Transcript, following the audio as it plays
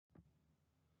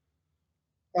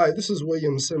Hi, this is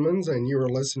William Simmons, and you are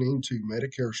listening to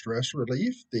Medicare Stress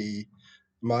Relief, the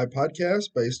my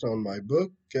podcast based on my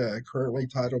book, currently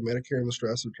titled "Medicare and the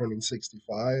Stress of Turning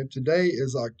 65." Today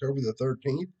is October the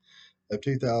 13th of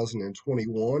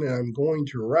 2021, and I'm going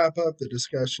to wrap up the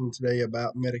discussion today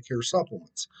about Medicare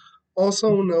supplements,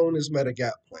 also known as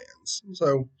Medigap plans.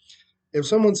 So, if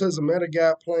someone says a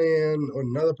Medigap plan or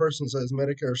another person says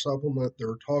Medicare supplement,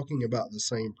 they're talking about the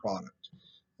same product.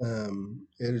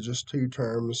 It is just two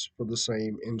terms for the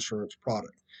same insurance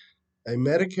product. A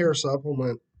Medicare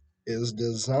supplement is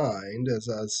designed, as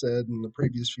I said in the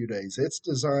previous few days, it's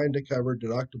designed to cover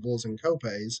deductibles and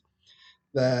copays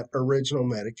that original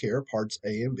Medicare Parts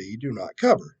A and B do not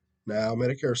cover. Now,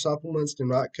 Medicare supplements do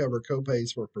not cover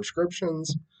copays for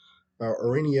prescriptions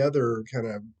or any other kind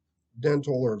of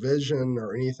dental or vision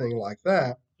or anything like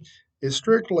that. It's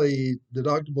strictly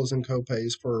deductibles and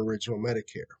copays for original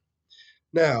Medicare.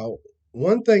 Now,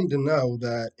 one thing to know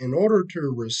that in order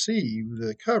to receive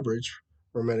the coverage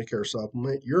for Medicare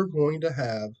supplement, you're going to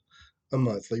have a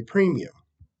monthly premium.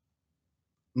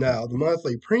 Now, the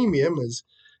monthly premium is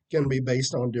going to be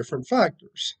based on different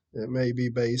factors. It may be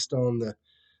based on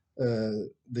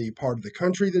the part of the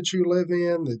country that you live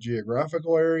in, the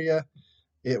geographical area.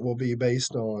 It will be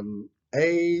based on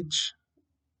age,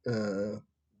 uh,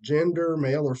 gender,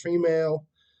 male or female,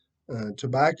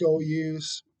 tobacco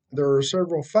use. There are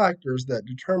several factors that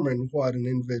determine what an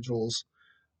individual's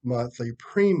monthly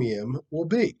premium will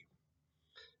be.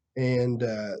 And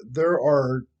there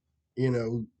are, you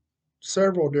know,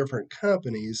 several different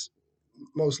companies,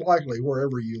 most likely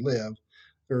wherever you live,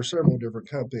 there are several different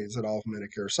companies that offer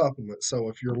Medicare supplements. So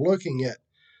if you're looking at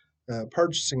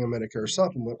purchasing a Medicare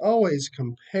supplement, always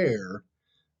compare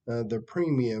the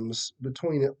premiums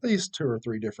between at least two or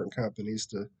three different companies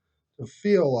to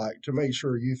make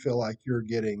sure you feel like you're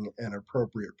getting an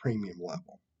appropriate premium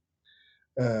level.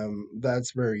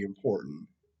 That's very important.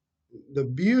 The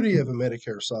beauty of a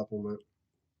Medicare supplement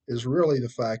is really the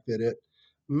fact that it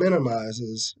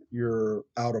minimizes your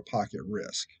out of pocket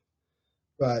risk.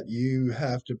 But you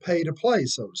have to pay to play,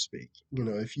 so to speak.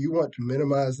 If you want to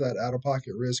minimize that out of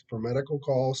pocket risk for medical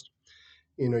cost,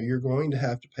 you're going to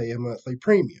have to pay a monthly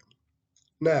premium.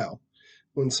 Now,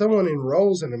 when someone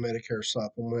enrolls in a Medicare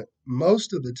supplement,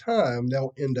 most of the time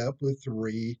they'll end up with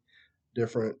three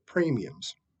different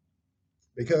premiums.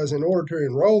 Because in order to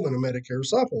enroll in a Medicare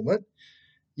supplement,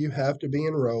 you have to be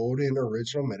enrolled in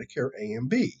original Medicare A and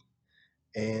B.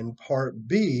 And Part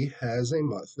B has a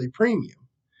monthly premium.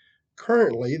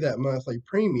 Currently, that monthly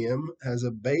premium has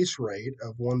a base rate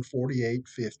of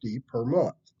 $148.50 per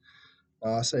month.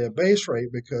 I say a base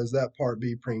rate because that Part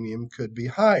B premium could be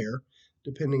higher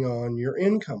depending on your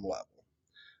income level.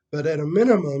 But at a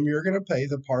minimum, you're going to pay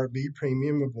the Part B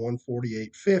premium of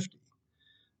 $148.50.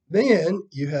 Then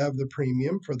you have the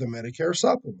premium for the Medicare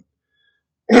supplement.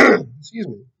 Excuse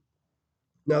me.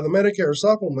 Now, the Medicare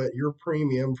supplement, your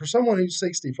premium for someone who's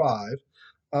 65,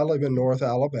 I live in North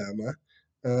Alabama,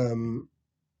 um,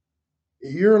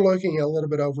 you're looking at a little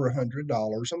bit over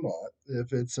 $100 a month.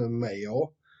 If it's a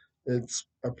male, it's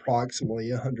approximately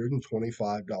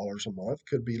 $125 a month.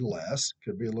 Could be less,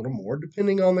 could be a little more,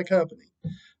 depending on the company.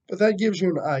 But that gives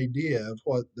you an idea of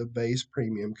what the base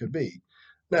premium could be.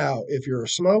 Now, if you're a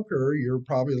smoker, you're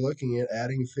probably looking at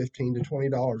adding $15 to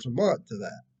 $20 a month to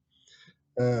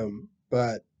that.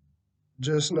 But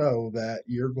just know that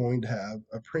you're going to have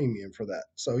a premium for that.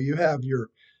 So you have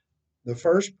the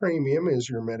first premium is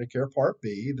your Medicare Part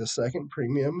B. The second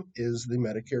premium is the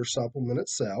Medicare supplement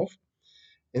itself.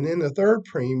 And then the third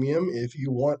premium, if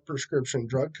you want prescription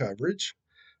drug coverage,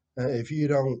 if you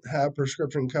don't have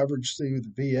prescription coverage through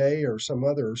the VA or some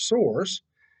other source,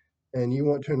 and you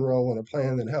want to enroll in a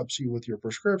plan that helps you with your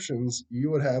prescriptions, you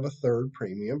would have a third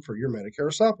premium for your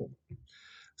Medicare supplement.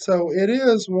 So it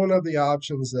is one of the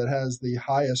options that has the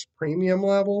highest premium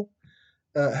level.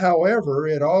 However,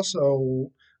 it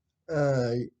also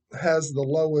uh, has the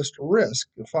lowest risk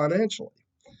financially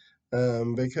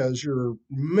because you're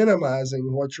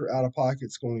minimizing what your out of pocket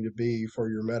is going to be for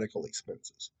your medical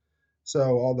expenses. So,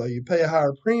 although you pay a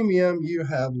higher premium, you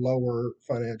have lower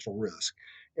financial risk.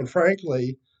 And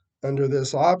frankly, under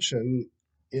this option,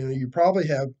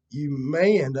 you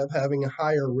may end up having a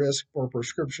higher risk for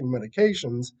prescription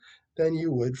medications than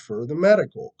you would for the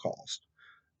medical cost.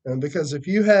 And because if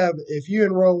you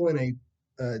enroll in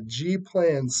a G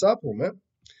plan supplement,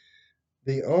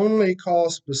 the only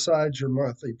cost besides your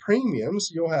monthly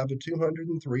premiums, you'll have a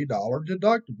 $203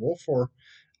 deductible for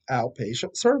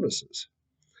outpatient services.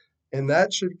 And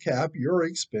that should cap your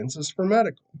expenses for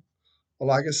medical. Well,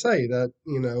 like I say,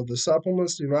 the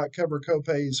supplements do not cover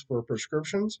copays for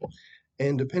prescriptions,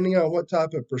 And depending on what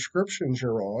type of prescriptions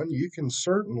you're on, you can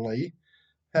certainly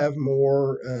have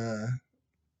more,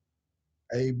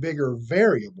 a bigger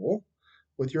variable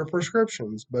with your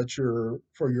prescriptions. But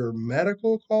for your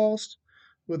medical cost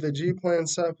with the G Plan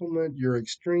supplement, you're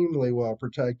extremely well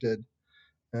protected.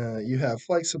 You have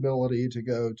flexibility to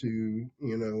go to,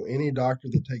 any doctor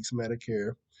that takes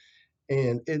Medicare,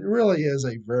 and it really is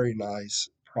a very nice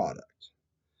product.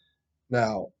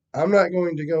 Now, I'm not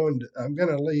going to go into, I'm going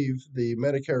to leave the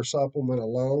Medicare supplement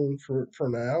alone for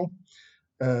now.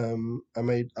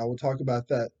 I will talk about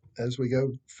that as we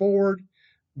go forward,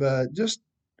 but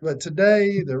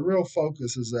today the real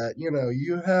focus is that,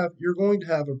 you're going to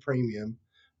have a premium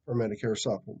for Medicare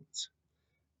supplements.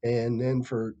 And then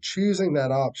for choosing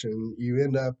that option, you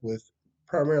end up with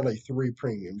primarily three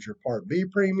premiums: your Part B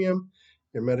premium,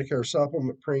 your Medicare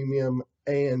supplement premium,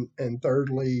 and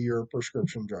thirdly, your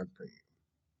prescription drug premium.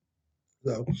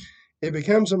 So it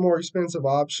becomes a more expensive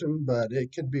option, but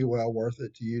it could be well worth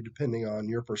it to you depending on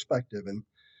your perspective and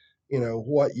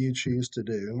what you choose to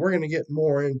do. And we're going to get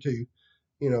more into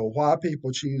why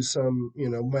people choose some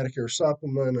Medicare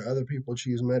supplement, or other people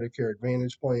choose Medicare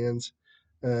Advantage plans,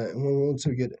 and once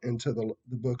we get into the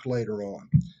book later on.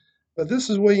 But this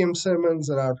is William Simmons,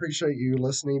 and I appreciate you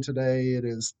listening today. It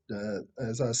is,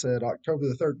 as I said, October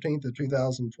the 13th of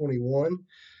 2021.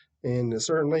 And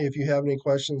certainly, if you have any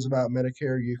questions about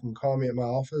Medicare, you can call me at my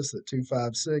office at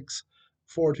 256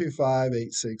 425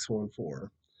 8614.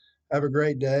 Have a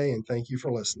great day, and thank you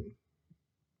for listening.